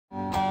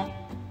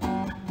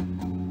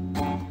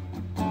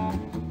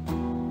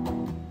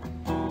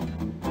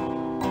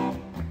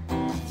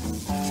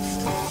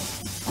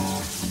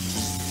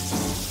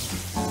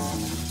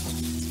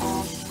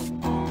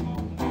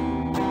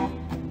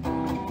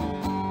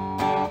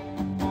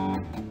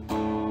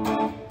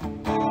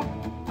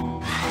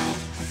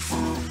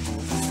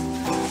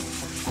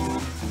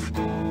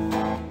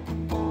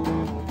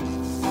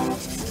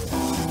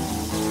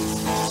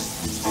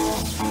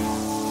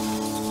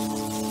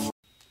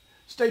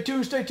Stay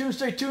tuned, stay tuned,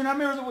 stay tuned. I'm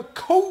here with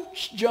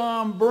Coach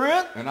John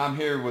Brent. And I'm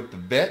here with the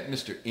vet,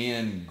 Mr.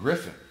 N.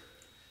 Griffin.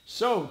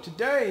 So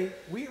today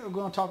we are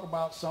going to talk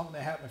about something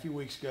that happened a few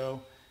weeks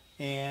ago.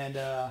 And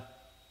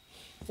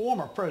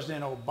former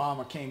President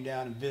Obama came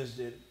down and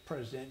visited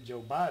President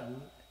Joe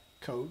Biden,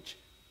 Coach.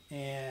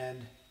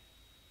 And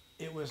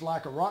it was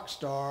like a rock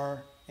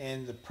star.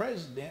 And the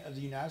President of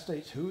the United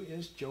States, who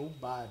is Joe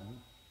Biden,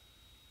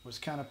 was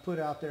kind of put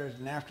out there as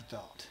an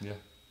afterthought. Yeah.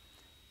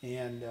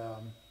 And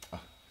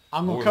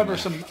I'm going to cover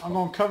I'm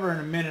going to cover in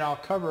a minute. I'll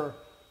cover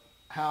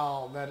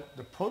how that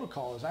the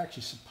protocol is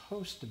actually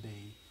supposed to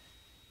be,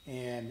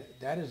 and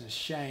that is a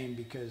shame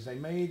because they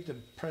made the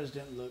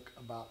president look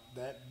about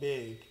that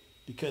big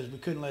because we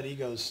couldn't let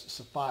egos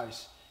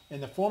suffice.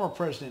 And the former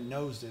president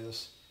knows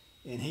this,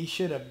 and he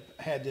should have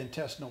had the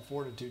intestinal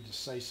fortitude to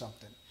say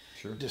something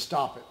to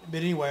stop it.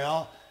 But anyway,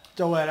 I'll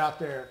throw that out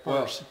there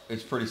first. Well,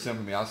 it's pretty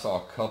simple to me. I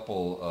saw a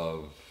couple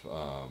of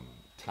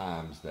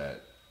times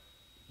that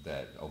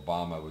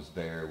Obama was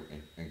there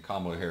and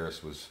Kamala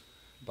Harris was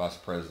vice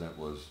president,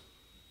 was,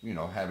 you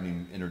know, having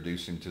him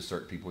introduce him to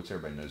certain people, which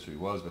everybody knows who he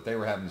was, but they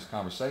were having this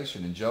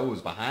conversation and Joe was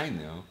behind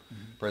them.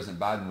 President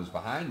Biden was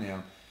behind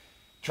them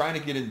trying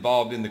to get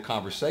involved in the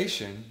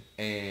conversation,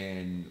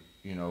 and,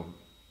 you know,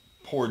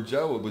 poor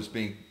Joe was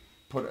being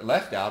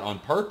left out on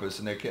purpose,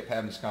 and they kept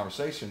having this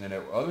conversation. And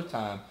at other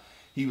time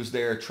he was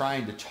there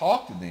trying to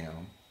talk to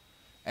them,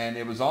 and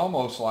it was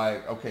almost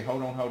like, okay,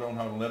 hold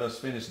on, let us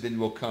finish, then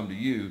we'll come to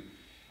you.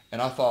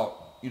 And I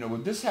thought, you know,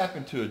 would this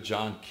happen to a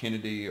John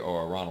Kennedy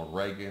or a Ronald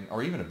Reagan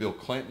or even a Bill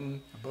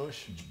Clinton,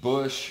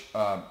 Bush,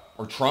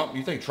 or Trump?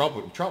 You think Trump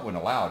wouldn't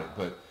allow it,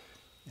 but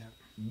yeah.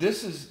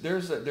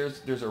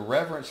 There's a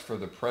reverence for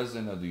the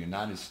President of the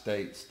United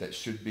States that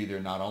should be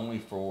there, not only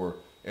for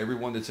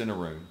everyone that's in the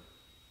room,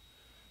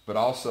 but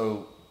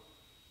also,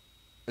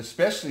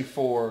 especially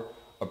for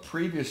a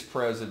previous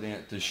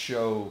president to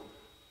show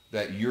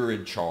that you're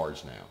in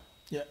charge now.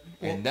 Yeah.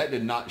 Well, and that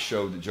did not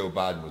show that Joe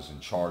Biden was in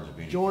charge of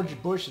anything. George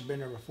Bush has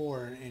been there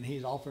before, and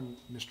he's often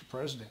Mr.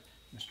 President,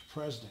 Mr.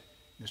 President,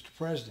 Mr.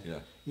 President. Yeah.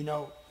 You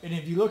know, and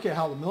if you look at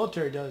how the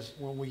military does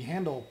when we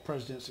handle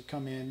presidents that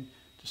come in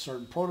to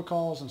certain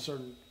protocols and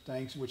certain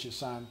things, which is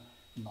signed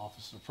in the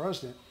office of the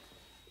president,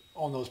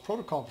 on those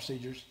protocol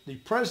procedures, the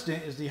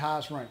president is the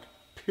highest rank,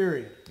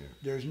 period. Yeah.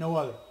 There's no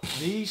other.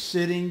 The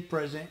sitting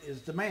president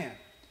is the man.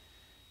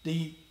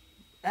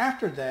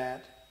 After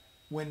that,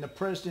 when the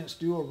presidents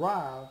do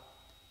arrive,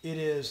 it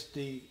is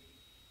the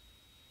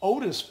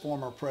oldest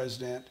former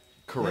president,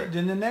 correct,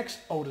 then the next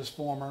oldest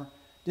former,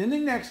 then the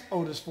next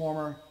oldest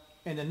former,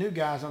 and the new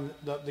guys on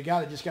the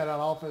guy that just got out of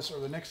office or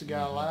the next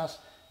guy last,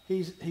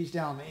 he's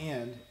down the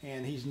end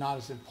and he's not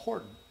as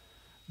important.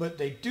 But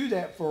they do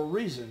that for a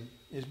reason,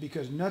 is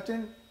because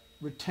nothing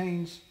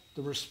retains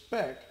the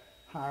respect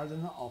higher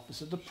than the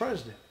office of the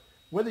president.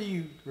 Whether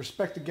you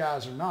respect the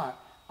guys or not,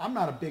 I'm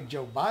not a big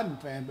Joe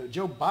Biden fan, but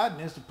Joe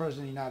Biden is the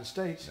president of the United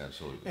States.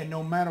 Absolutely. And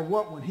no matter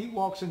what, when he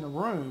walks in the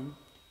room,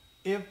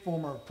 if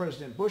former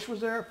President Bush was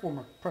there,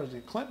 former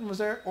President Clinton was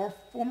there, or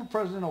former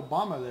President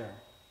Obama there,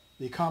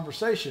 the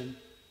conversation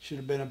should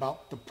have been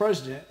about the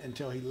president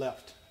until he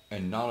left.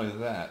 And not only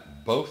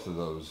that, both of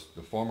those,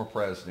 the former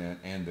president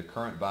and the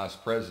current vice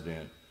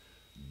president,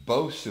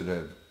 both should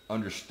have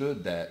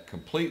understood that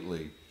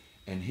completely.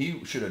 And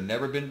he should have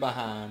never been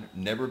behind,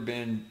 never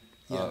been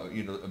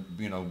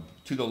you know,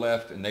 to the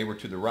left, and they were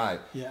to the right.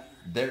 Yeah.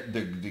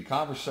 The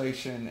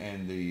conversation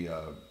and the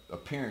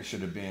appearance should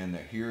have been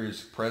that here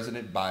is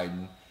President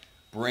Biden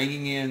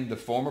bringing in the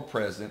former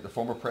president. The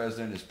former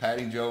president is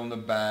patting Joe on the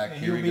back.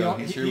 And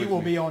he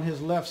will be on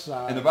his left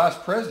side. And the vice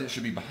president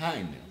should be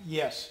behind him.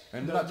 Yes.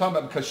 And I'm not talking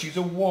about because she's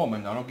a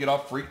woman. I don't get all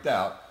freaked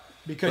out.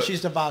 Because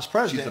she's the vice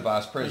president. She's the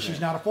vice president. But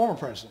she's not a former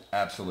president.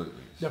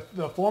 Absolutely.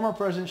 The former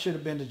president should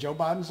have been to Joe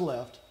Biden's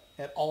left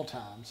at all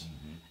times.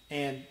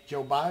 And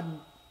Joe Biden,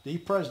 the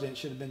president,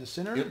 should have been the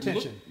center of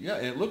attention.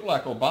 It looked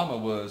like Obama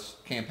was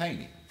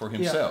campaigning for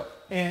himself.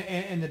 Yeah.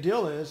 And the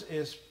deal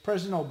is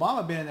President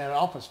Obama been in that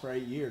office for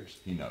 8 years.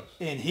 He knows.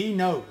 And he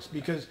knows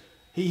because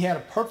he had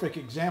a perfect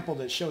example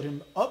that showed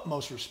him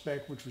utmost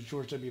respect, which was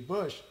George W.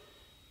 Bush.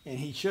 And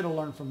he should have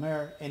learned from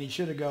there. And he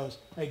should have goes,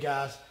 hey,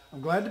 guys,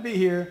 I'm glad to be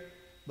here,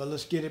 but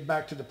let's get it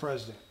back to the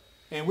president.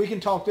 And we can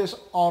talk this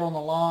out on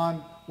the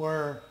lawn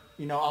where,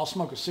 you know, I'll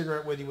smoke a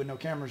cigarette with you with no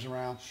cameras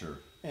around. Sure.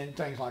 And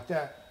things like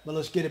that. But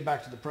let's get it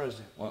back to the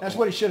president. That's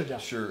what he should have done.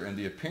 Sure, and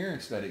the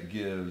appearance that it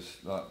gives,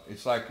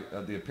 it's like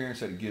the appearance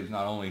that it gives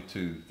not only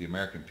to the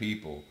American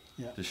people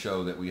to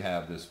show that we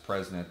have this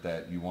president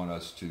that you want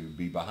us to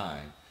be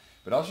behind,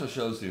 but also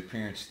shows the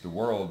appearance to the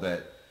world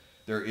that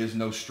there is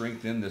no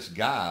strength in this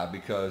guy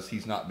because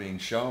he's not being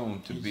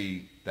shown to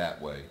be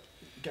that way.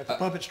 Got the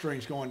puppet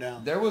strings going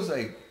down. There was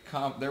a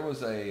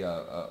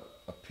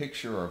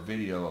picture or a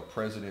video of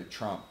President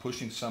Trump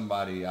pushing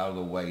somebody out of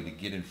the way to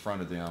get in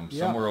front of them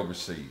somewhere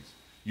overseas.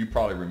 You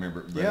probably remember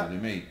it better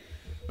than me.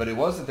 But it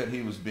wasn't that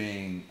he was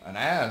being an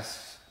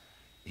ass.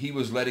 He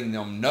was letting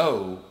them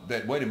know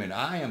that, wait a minute,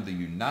 I am the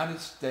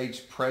United States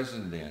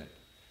president,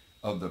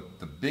 of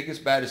the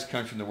biggest, baddest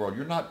country in the world,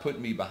 you're not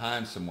putting me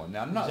behind someone.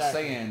 Now, I'm not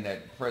saying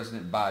that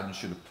President Biden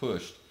should have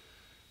pushed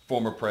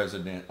former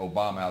President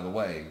Obama out of the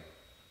way,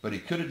 but he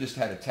could have just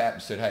had a tap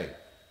and said, hey,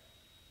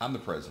 I'm the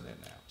president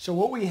now. So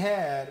what we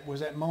had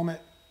was that moment,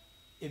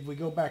 if we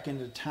go back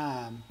into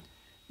time,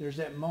 there's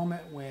that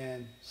moment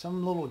when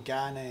some little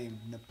guy named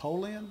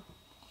Napoleon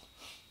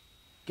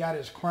got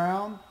his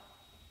crown.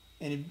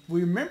 And if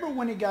we remember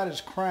when he got his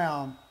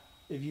crown,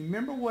 if you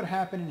remember what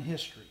happened in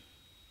history,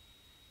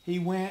 he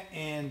went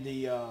and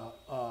the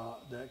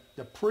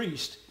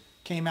priest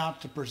came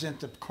out to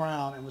present the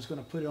crown and was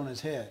going to put it on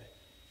his head.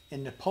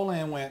 And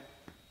Napoleon went,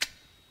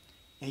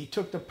 and he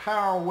took the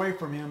power away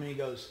from him, and he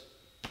goes,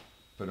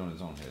 put it on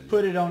his own head.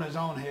 Put it on his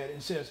own head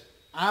and says,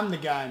 I'm the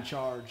guy in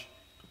charge.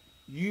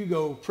 You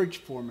go preach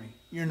for me.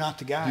 You're not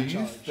the guy in charge. Do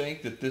you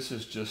think that this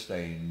is just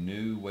a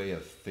new way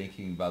of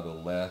thinking by the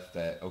left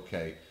that,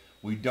 okay,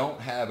 we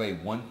don't have a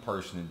one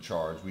person in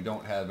charge. We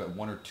don't have a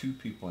one or two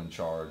people in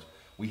charge.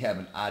 We have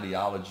an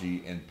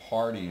ideology and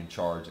party in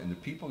charge. And the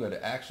people that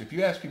actually, if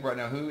you ask people right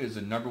now, who is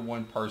the number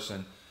one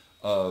person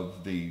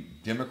of the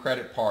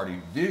Democratic Party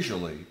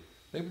visually,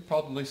 they would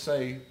probably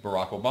say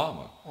Barack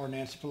Obama. Or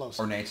Nancy Pelosi.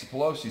 Or Nancy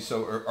Pelosi.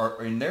 So,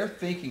 or and they're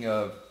thinking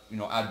of,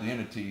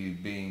 identity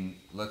being,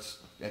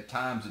 at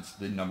times it's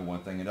the number one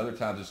thing, and other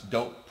times it's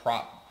don't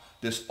prop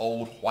this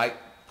old white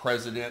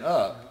president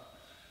up.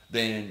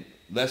 Then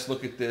let's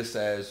look at this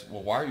as,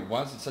 well,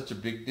 why is it such a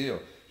big deal?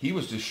 He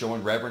was just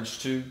showing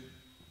reverence to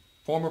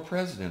former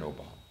President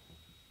Obama.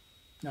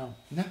 No.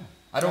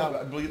 I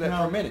don't believe that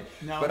for a minute.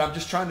 No. But I'm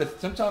just trying to,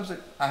 sometimes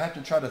I have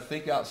to try to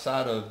think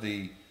outside of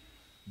the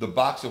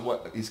box of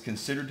what is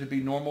considered to be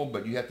normal,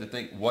 but you have to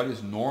think, what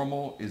is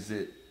normal? Is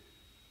it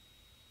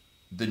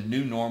the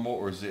new normal,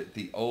 or is it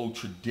the old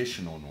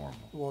traditional normal?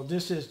 Well,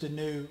 this is the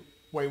new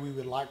way we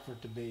would like for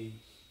it to be,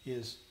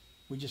 is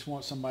we just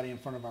want somebody in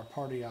front of our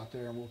party out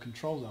there and we'll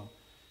control them,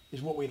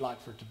 is what we'd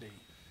like for it to be.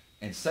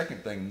 And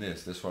second thing,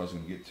 this is what I was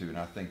going to get to, and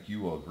I think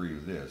you will agree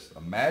with this.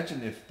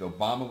 Imagine if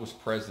Obama was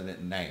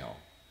president now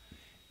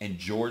and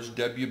George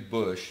W.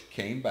 Bush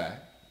came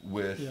back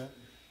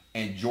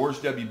and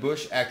George W.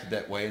 Bush acted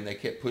that way, and they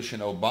kept pushing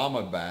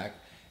Obama back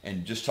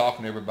and just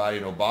talking to everybody,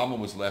 and Obama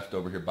was left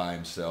over here by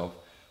himself.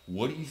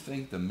 What do you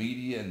think the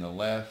media and the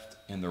left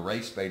and the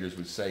race baiters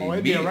would say? Oh,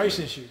 it'd be a race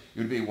issue. It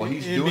would be, well,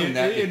 he's doing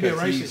that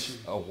because he's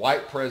a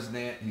white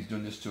president. He's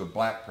doing this to a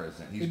black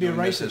president. He's doing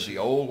this as the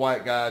old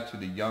white guy to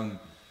the young.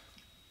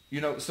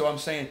 So I'm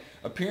saying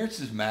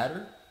appearances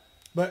matter.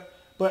 But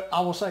I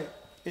will say,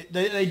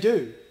 they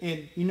do.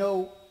 And,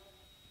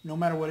 no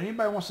matter what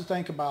anybody wants to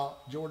think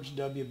about George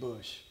W.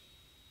 Bush,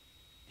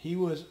 he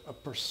was a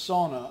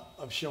persona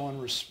of showing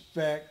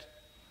respect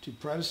to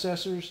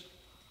predecessors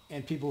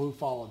and people who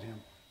followed him.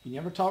 He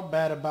never talked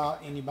bad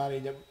about anybody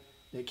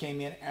that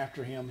came in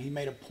after him. He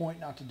made a point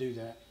not to do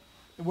that,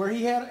 where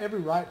he had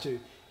every right to.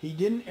 He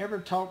didn't ever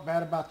talk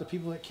bad about the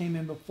people that came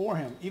in before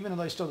him, even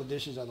though they stole the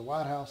dishes out of the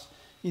White House,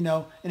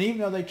 and even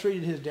though they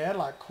treated his dad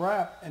like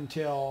crap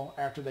until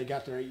after they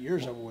got their 8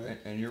 years over with.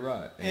 And you're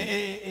right. And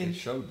it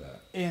showed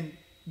that. And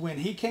when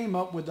he came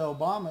up with the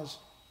Obamas,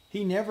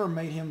 he never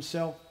made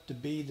himself to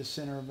be the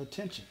center of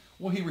attention.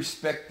 Well, he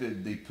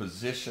respected the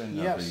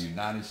position of the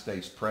United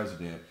States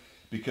president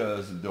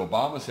because the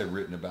Obamas had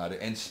written about it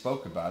and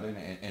spoke about it.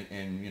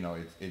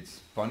 And it's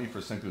funny for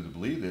some people to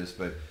believe this,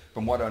 but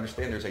from what I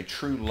understand, there's a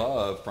true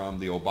love from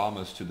the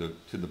Obamas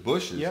to the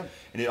Bushes. Yep.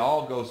 And it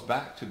all goes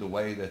back to the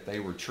way that they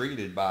were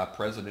treated by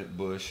President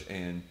Bush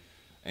and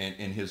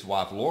his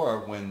wife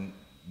Laura when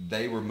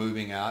they were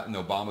moving out and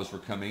the Obamas were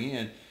coming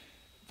in.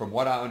 From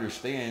what I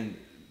understand,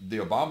 the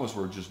Obamas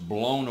were just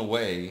blown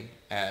away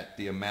at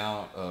the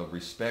amount of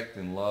respect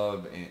and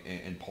love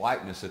and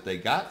politeness that they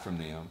got from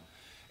them.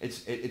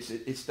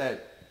 It's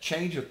that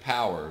change of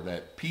power,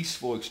 that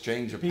peaceful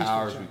exchange of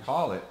power, as we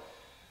call it,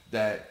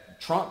 that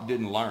Trump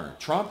didn't learn.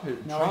 Trump,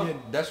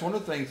 that's one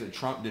of the things that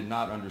Trump did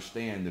not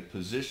understand. The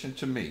position,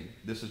 to me,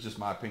 this is just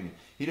my opinion,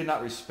 he did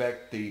not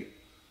respect the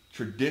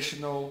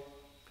traditional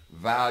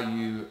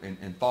value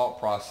and thought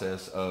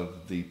process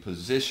of the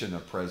position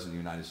of President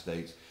of the United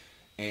States.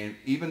 And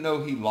even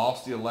though he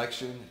lost the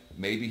election,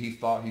 maybe he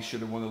thought he should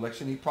have won the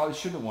election. He probably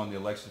should have won the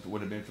election if it would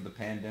have been for the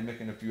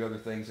pandemic and a few other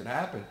things that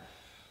happened.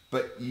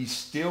 But he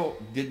still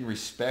didn't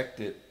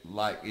respect it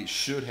like it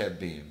should have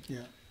been. Yeah.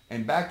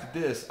 And back to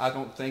this, I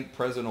don't think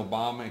President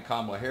Obama and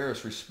Kamala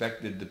Harris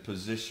respected the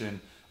position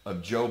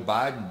of Joe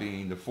Biden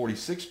being the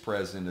 46th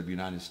president of the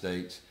United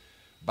States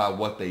by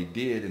what they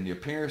did. And the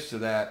appearance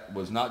of that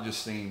was not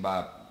just seen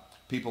by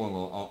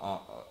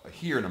people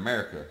here in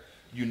America.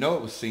 It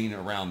was seen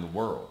around the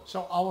world.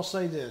 So I will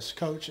say this,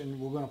 Coach, and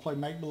we're going to play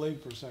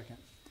make-believe for a second.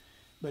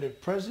 But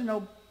if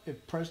President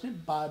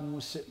Biden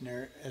was sitting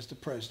there as the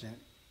president,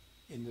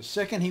 and the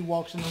second he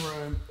walks in the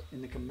room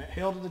and the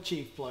hail to the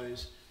chief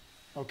plays,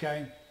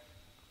 okay,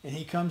 and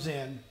he comes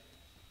in,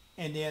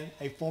 and then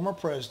a former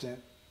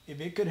president, if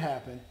it could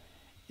happen,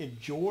 if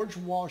George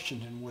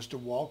Washington was to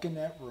walk in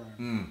that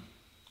room,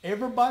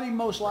 everybody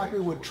most likely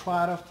would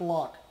try to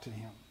flock to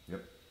him.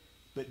 Yep.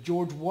 But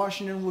George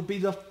Washington would be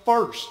the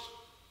first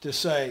to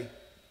say,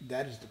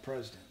 that is the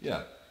president.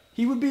 Yeah.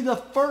 He would be the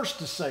first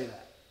to say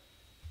that.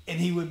 And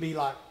he would be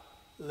like,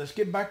 let's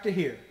get back to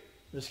here.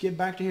 Let's get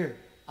back to here.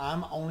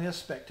 I'm only a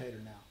spectator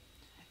now.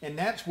 And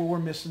that's where we're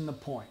missing the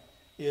point.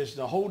 Is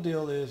the whole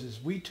deal is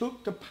we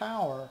took the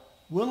power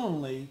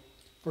willingly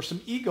for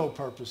some ego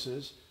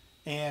purposes.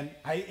 And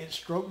hey, it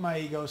stroked my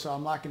ego, so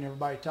I'm liking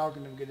everybody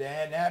talking to them because it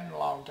hadn't happened in a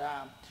long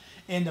time.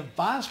 And the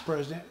vice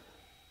president,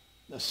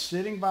 the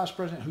sitting vice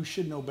president, who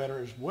should know better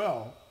as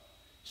well,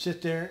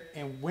 sit there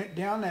and went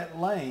down that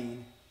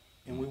lane,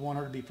 and we want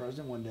her to be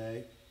president one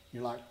day.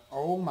 You're like,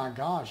 oh my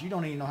gosh, you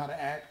don't even know how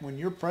to act when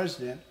your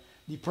president,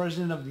 the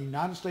president of the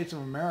United States of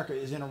America,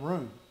 is in a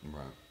room.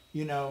 Right.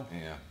 You know?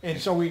 Yeah. And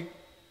so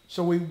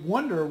we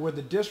wonder where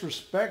the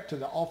disrespect to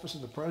the office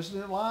of the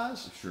president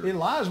lies. Sure. It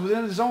lies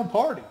within his own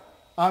party.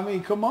 I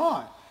mean, come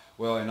on.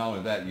 Well, and not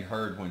only that, you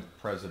heard when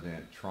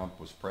President Trump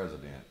was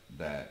president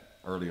that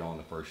early on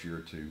the first year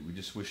or two, we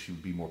just wish he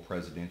would be more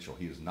presidential.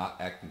 He is not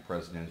acting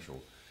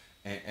presidential.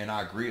 And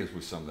I agree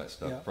with some of that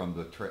stuff, yeah, from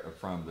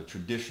the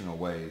traditional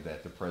way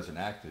that the president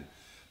acted.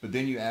 But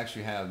then you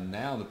actually have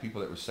now the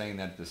people that were saying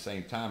that at the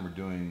same time are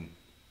doing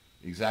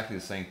exactly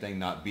the same thing,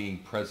 not being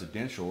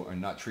presidential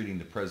and not treating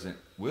the president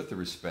with the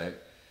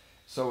respect.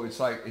 So it's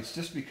like, it's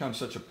just become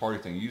such a party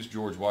thing. You use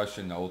George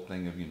Washington, the old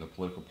thing of, you know, the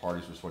political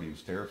parties was what he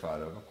was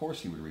terrified of. Of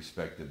course he would have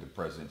respected the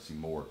presidency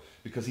more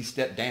because he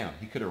stepped down.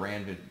 He could have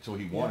ran it until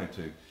he wanted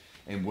to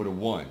and would have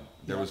won.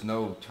 There was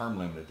no term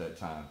limit at that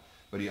time.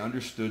 But he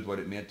understood what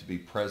it meant to be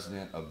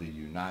president of the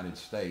United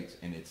States,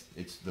 and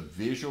it's the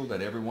visual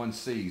that everyone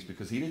sees,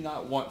 because he did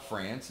not want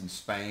France and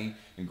Spain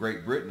and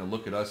Great Britain to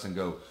look at us and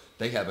go,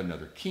 they have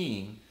another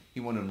king. He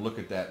wanted them to look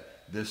at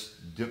that. This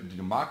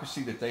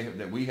democracy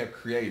that we have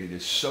created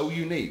is so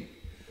unique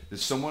that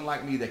someone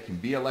like me that can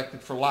be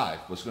elected for life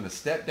was going to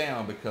step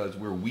down because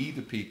we're we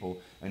the people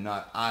and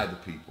not I the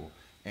people,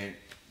 and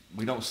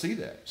we don't see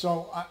that.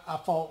 So I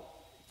fault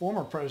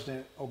former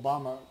President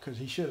Obama because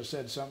he should have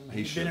said something.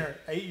 He's been there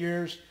 8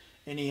 years,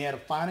 and he had a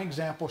fine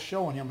example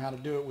showing him how to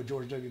do it with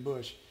George W.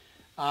 Bush.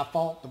 I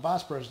fault the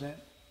Vice President,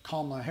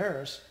 Kamala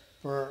Harris,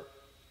 for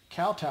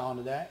kowtowing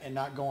to that and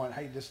not going,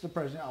 hey, this is the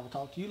president. I will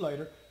talk to you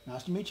later.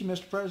 Nice to meet you,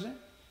 Mr. President.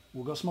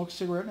 We'll go smoke a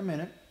cigarette in a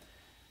minute.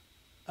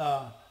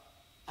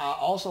 I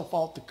also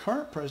fault the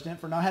current president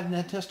for not having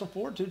that intestinal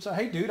fortitude to say,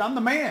 hey, dude, I'm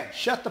the man.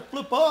 Shut the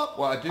flip up.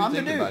 Well, I do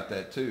think about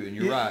that, too, and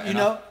you're right.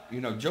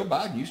 Joe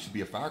Biden used to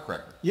be a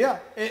firecracker. Yeah.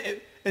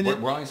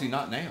 Why is he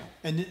not now?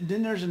 And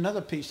then there's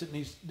another piece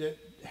that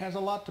has a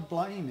lot to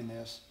blame in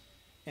this,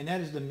 and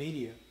that is the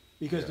media.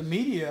 Because the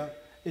media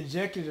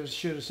executives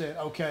should have said,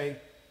 okay,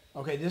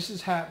 this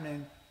is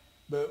happening,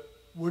 but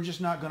we're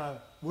not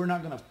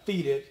gonna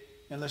feed it,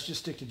 and let's just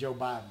stick to Joe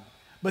Biden.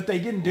 But they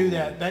didn't do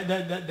that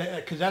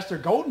because that's their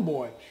golden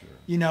boy. Sure.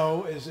 You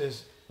know,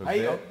 as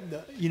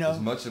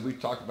much as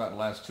we've talked about in the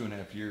last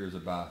 2.5 years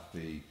about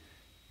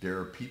there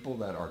are people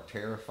that are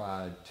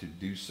terrified to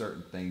do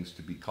certain things,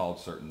 to be called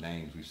certain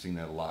names. We've seen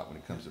that a lot when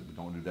it comes to, we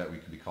don't do that, we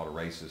could be called a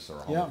racist or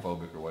a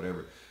homophobic or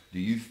whatever. Do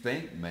you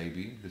think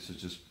maybe, this is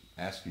just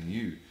asking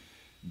you,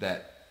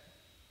 that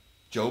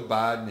Joe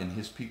Biden and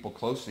his people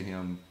close to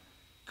him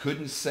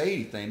couldn't say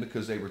anything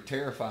because they were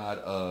terrified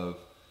of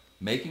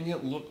making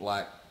it look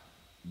like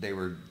they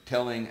were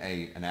telling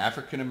an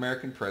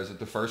African-American president,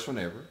 the first one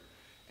ever,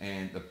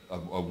 and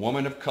a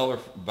woman of color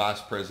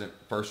vice president,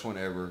 first one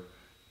ever,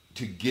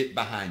 to get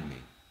behind me?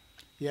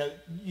 Yeah,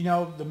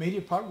 the media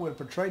part would have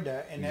portrayed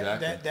that, and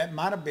that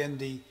might have been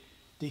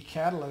the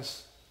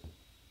catalyst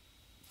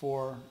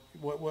for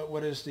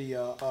what is the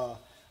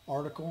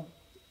article?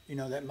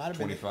 That might have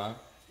been 25.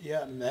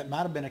 Yeah, that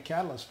might have been a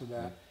catalyst for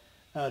that.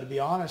 To be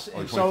honest,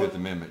 or the 25th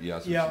Amendment. Yeah,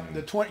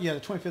 the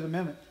 25th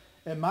Amendment.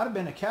 It might have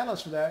been a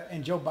catalyst for that.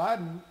 And Joe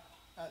Biden,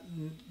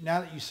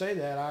 now that you say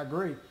that, I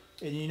agree.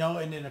 And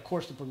and then of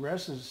course the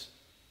progressives,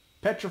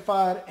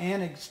 petrified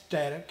and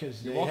ecstatic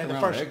because they had the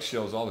first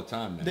eggshells all the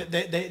time now.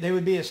 They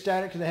would be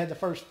ecstatic because they had the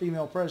first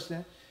female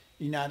president of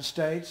the United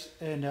States,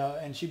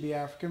 and she'd be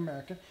African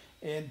American.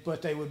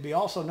 But they would be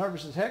also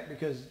nervous as heck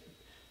because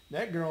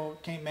that girl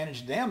can't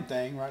manage a damn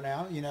thing right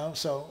now,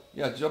 so.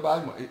 Yeah, Joe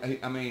Biden,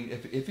 I mean,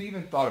 if he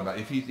even thought about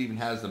it, if he even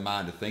has the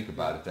mind to think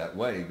about it that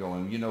way,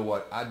 going, you know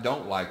what, I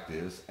don't like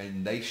this,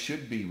 and they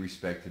should be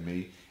respecting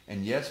me,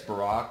 and yes,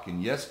 Barack,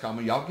 and yes,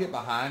 Kamala, y'all get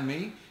behind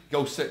me,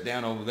 go sit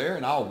down over there,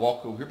 and I'll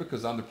walk over here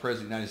because I'm the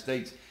President of the United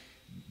States.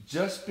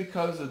 Just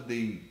because of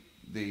the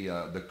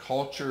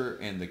culture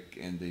and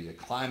the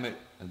climate,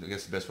 I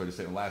guess the best way to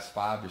say it, the last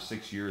 5 or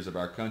 6 years of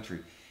our country,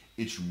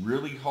 it's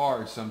really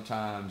hard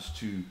sometimes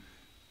to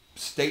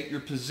state your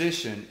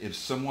position if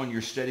someone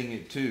you're stating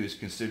it to is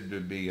considered to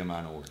be a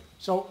minority.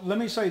 So let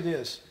me say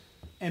this,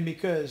 and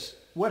because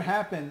what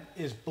happened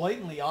is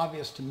blatantly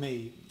obvious to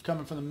me,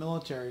 coming from the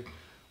military,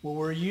 where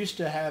we're used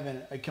to having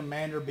a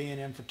commander being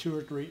in for 2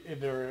 or 3, if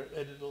they're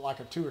at like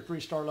a 2 or 3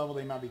 star level,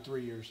 they might be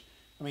 3 years.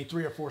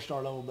 3 or 4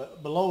 star level,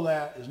 but below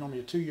that is normally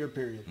a 2-year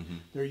period. Mm-hmm.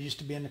 They're used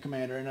to being the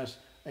commander, and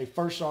a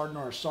first sergeant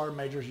or a sergeant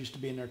major is used to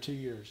being there 2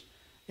 years.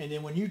 And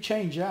then when you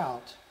change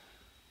out,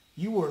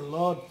 you were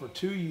loved for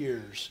 2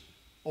 years,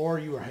 or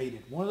you were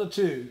hated. One of the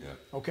two.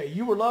 Yeah. Okay,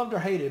 you were loved or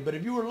hated, but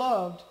if you were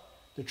loved,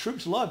 the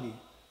troops love you.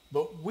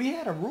 But we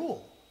had a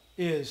rule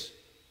is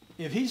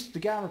if he's the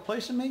guy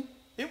replacing me,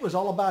 it was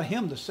all about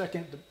him the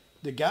second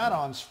the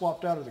guidon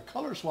swapped out or the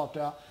color swapped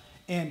out.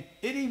 And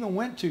it even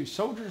went to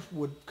soldiers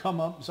would come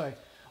up and say,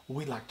 well,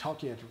 we'd like to talk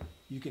to you after.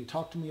 You can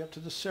talk to me up to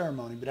the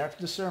ceremony, but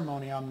after the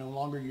ceremony, I'm no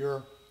longer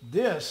your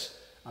this.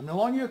 I'm no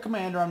longer your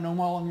commander. I'm no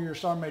longer your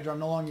sergeant major. I'm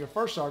no longer your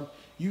first sergeant.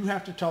 You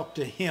have to talk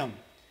to him.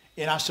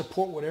 And I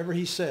support whatever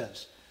he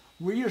says.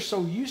 We are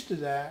so used to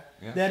that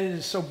that it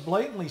is so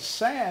blatantly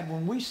sad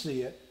when we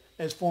see it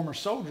as former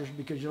soldiers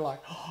because you're like,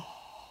 oh,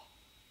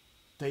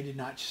 they did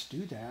not just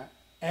do that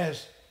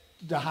as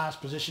the highest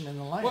position in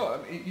the land. Well,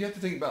 I mean, you have to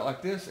think about it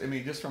like this. I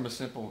mean, just from a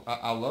simple,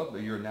 I love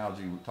your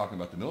analogy talking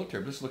about the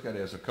military, but just look at it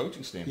as a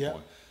coaching standpoint.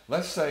 Yep.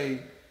 Let's say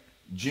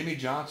Jimmy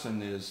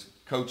Johnson is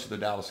coach of the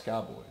Dallas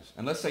Cowboys.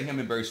 And let's say him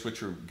and Barry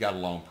Switzer got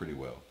along pretty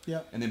well.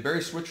 Yep. And then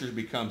Barry Switzer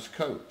becomes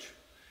coach.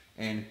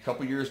 And a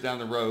couple years down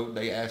the road,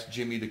 they ask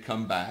Jimmy to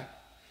come back.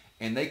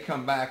 And they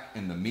come back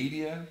and the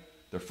media,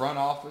 the front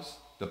office,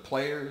 the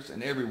players,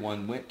 and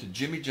everyone went to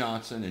Jimmy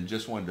Johnson and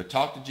just wanted to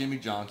talk to Jimmy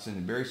Johnson.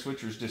 And Barry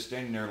Switzer's just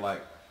standing there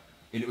like,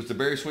 and it was the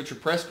Barry Switzer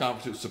press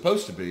conference it was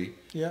supposed to be.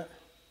 Yeah.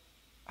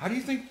 How do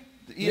you think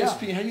the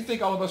ESPN, how do you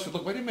think all of us would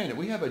look, wait a minute,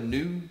 we have a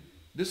new,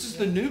 this is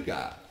the new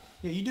guy.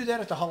 Yeah, you do that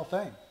at the Hall of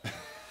Fame.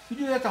 You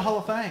do that at the Hall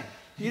of Fame.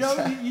 You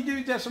know, you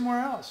do that somewhere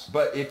else.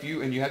 But if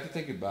you, and you have to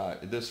think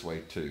about it this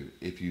way too,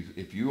 if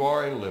you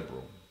are a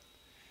liberal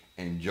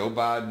and Joe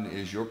Biden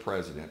is your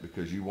president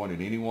because you wanted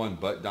anyone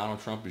but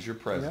Donald Trump as your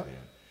president,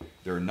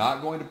 they're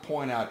not going to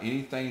point out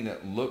anything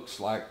that looks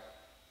like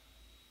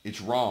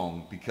it's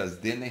wrong because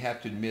then they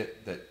have to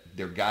admit that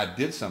their guy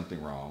did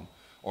something wrong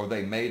or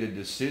they made a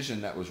decision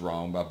that was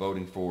wrong by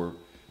voting for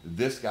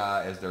this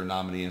guy as their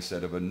nominee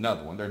instead of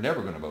another one. They're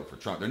never going to vote for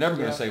Trump. They're never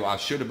going to say, well, I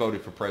should have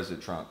voted for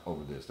President Trump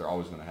over this. They're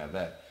always going to have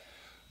that.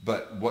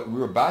 But what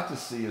we're about to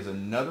see is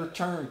another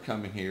turn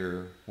coming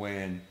here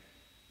when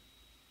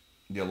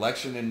the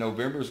election in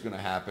November is going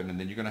to happen, and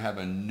then you're going to have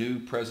a new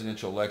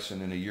presidential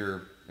election in a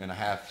year and a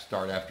half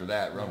start after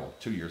that. Well,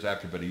 2 years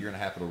after, but a year and a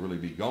half it'll really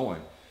be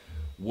going.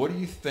 What do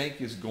you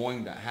think is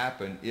going to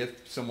happen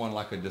if someone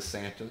like a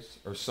DeSantis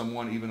or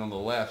someone even on the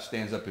left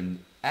stands up and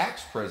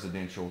acts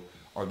presidential?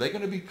 Are they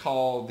going to be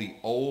called the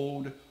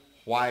old,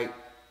 white,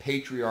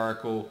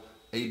 patriarchal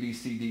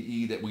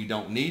ABCDE that we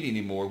don't need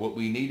anymore? What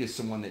we need is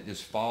someone that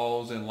just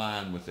falls in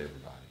line with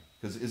everybody.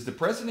 Because is the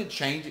president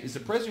changing? Is the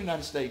president of the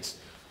United States'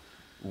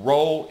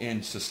 role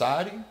in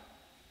society,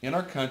 in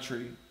our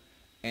country,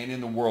 and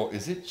in the world,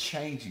 is it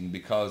changing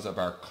because of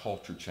our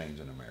culture change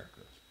in America?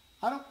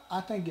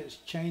 I think it's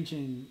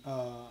changing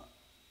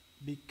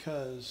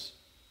because,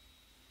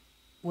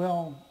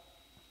 well,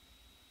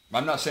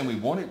 I'm not saying we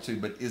want it to,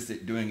 but is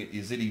it doing it?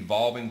 Is it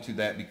evolving to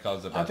that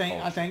because of our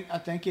culture? I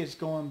think it's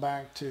going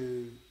back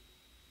to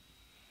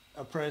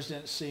a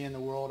president seeing the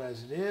world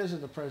as it is,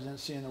 and the president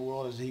seeing the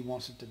world as he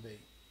wants it to be.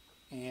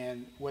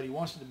 And what he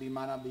wants it to be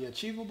might not be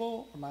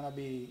achievable, or might not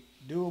be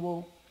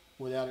doable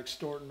without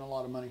extorting a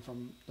lot of money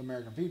from the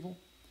American people.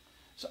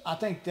 So I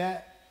think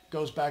that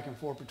goes back and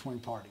forth between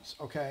parties.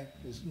 Okay,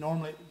 is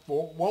normally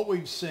for what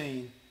we've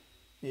seen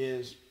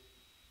is,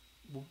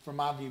 from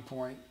my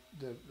viewpoint,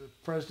 the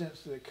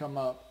presidents that come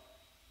up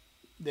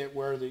that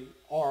wear the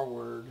R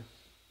word,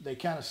 they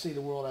kind of see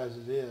the world as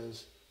it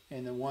is.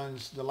 And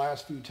the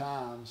last few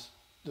times,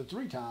 the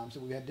 3 times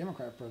that we had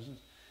Democrat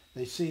presidents,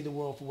 they see the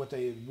world for what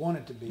they want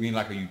it to be. You mean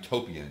like a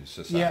utopian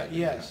society?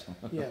 Yeah, yes.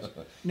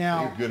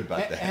 Now, you're good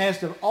about that. Has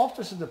the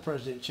office of the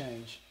president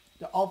changed?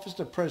 The office of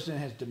the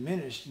president has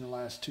diminished in the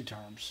last 2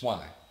 terms.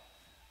 Why?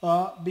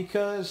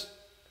 Because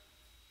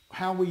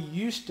how we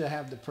used to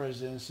have the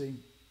presidency,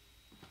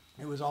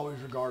 it was always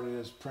regarded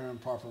as prim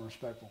and proper and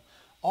respectful.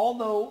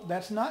 Although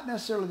that's not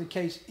necessarily the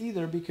case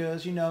either,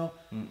 because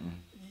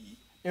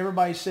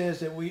everybody says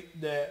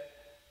that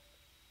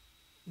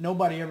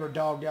nobody ever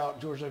dogged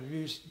out George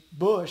W.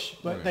 Bush,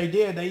 but Right. they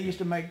did. They used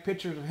to make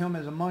pictures of him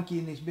as a monkey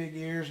in these big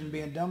ears and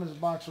being dumb as a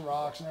box of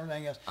rocks and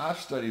everything else. I've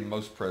studied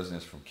most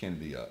presidents from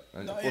Kennedy up.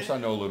 And of course, I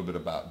know a little bit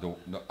about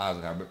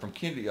Eisenhower, but from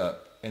Kennedy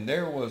up, and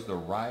there was the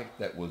right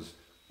that was.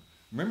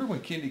 Remember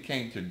when Kennedy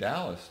came to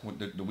Dallas,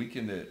 the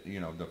weekend that,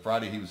 the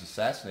Friday he was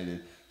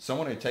assassinated,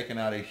 someone had taken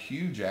out a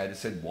huge ad that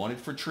said wanted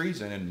for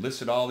treason and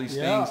listed all these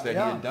things that he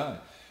had done.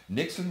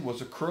 Nixon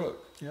was a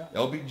crook. Yeah.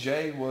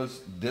 LBJ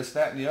was this,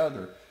 that, and the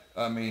other.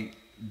 I mean,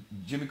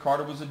 Jimmy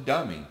Carter was a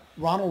dummy.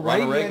 Ronald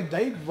Reagan,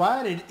 they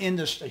rioted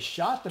they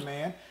shot the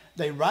man.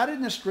 They rioted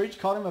in the streets,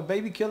 called him a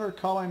baby killer,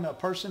 called him a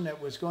person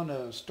that was going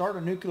to start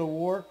a nuclear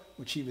war,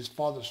 which he was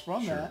farthest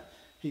from that.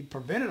 He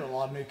prevented a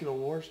lot of nuclear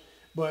wars.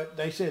 But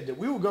they said that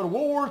we will go to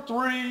World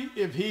War III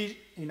if he,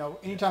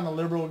 anytime a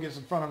liberal gets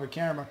in front of a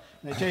camera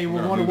and they tell you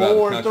we're going to World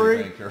War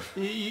III,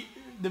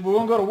 we're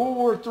going to go to World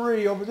War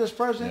III over this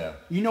president.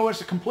 Yeah.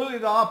 It's completely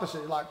the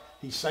opposite. Like,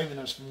 he's saving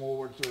us from World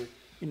War III.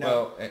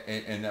 Well,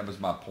 and that was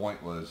my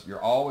point was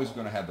you're always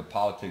going to have the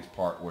politics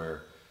part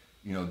where,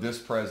 this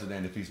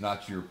president, if he's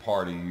not your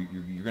party,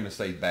 you're going to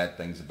say bad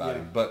things about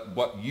him. But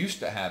what used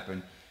to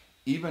happen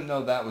even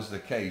though that was the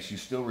case, you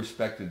still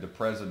respected the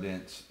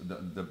president's,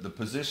 the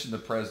position of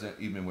the president,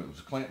 even when it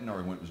was Clinton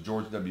or when it was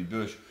George W.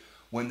 Bush,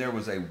 when there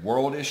was a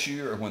world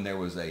issue or when there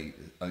was an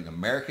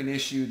American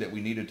issue that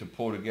we needed to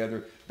pull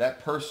together,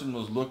 that person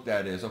was looked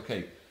at as,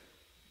 okay,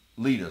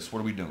 lead us. What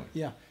are we doing?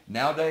 Yeah.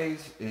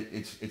 Nowadays,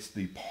 it's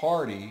the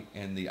party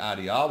and the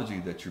ideology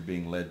that you're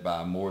being led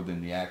by more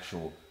than the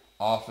actual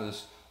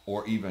office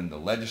or even the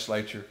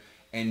legislature.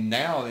 And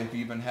now they've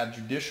even had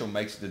judicial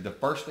makes the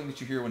first thing that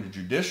you hear when the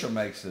judicial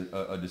makes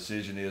a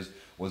decision is,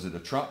 was it a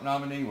Trump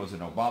nominee? Was it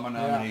an Obama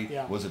nominee?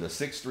 Yeah. Was it a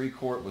 6-3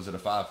 court? Was it a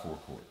 5-4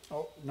 court?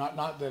 Oh, not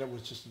that it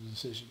was just a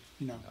decision,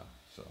 you know. No,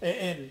 so.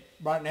 And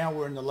right now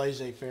we're in the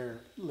laissez-faire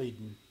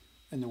leading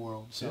in the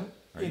world. So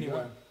Yeah,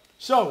 anyway,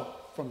 so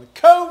from the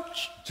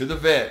coach to the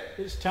vet,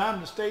 it's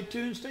time to stay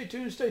tuned, stay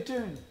tuned, stay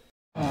tuned.